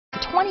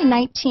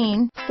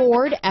2019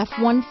 Ford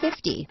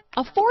F-150.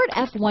 A Ford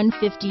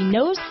F-150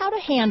 knows how to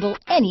handle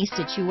any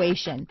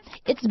situation.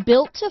 It's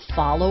built to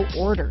follow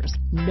orders,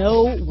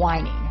 no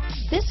whining.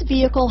 This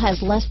vehicle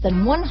has less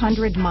than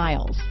 100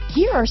 miles.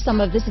 Here are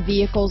some of this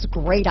vehicle's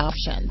great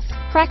options: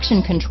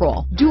 traction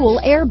control, dual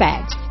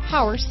airbags,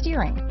 power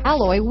steering,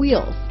 alloy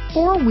wheels,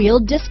 four-wheel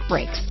disc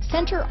brakes,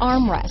 center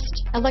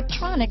armrest,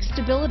 electronic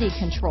stability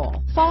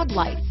control, fog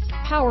lights,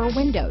 power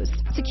windows,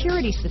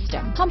 security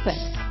system, compass,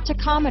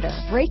 tachometer,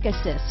 brake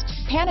assist,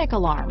 panic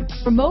alarm,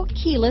 remote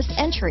keyless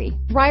entry,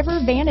 driver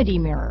vanity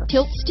mirror,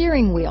 tilt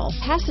steering wheel,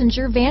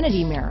 passenger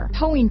vanity mirror,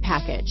 towing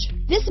package.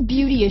 This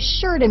beauty is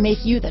sure to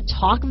make you the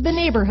talk of the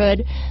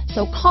neighborhood,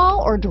 so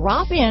call or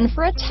drop in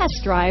for a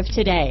test drive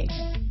today.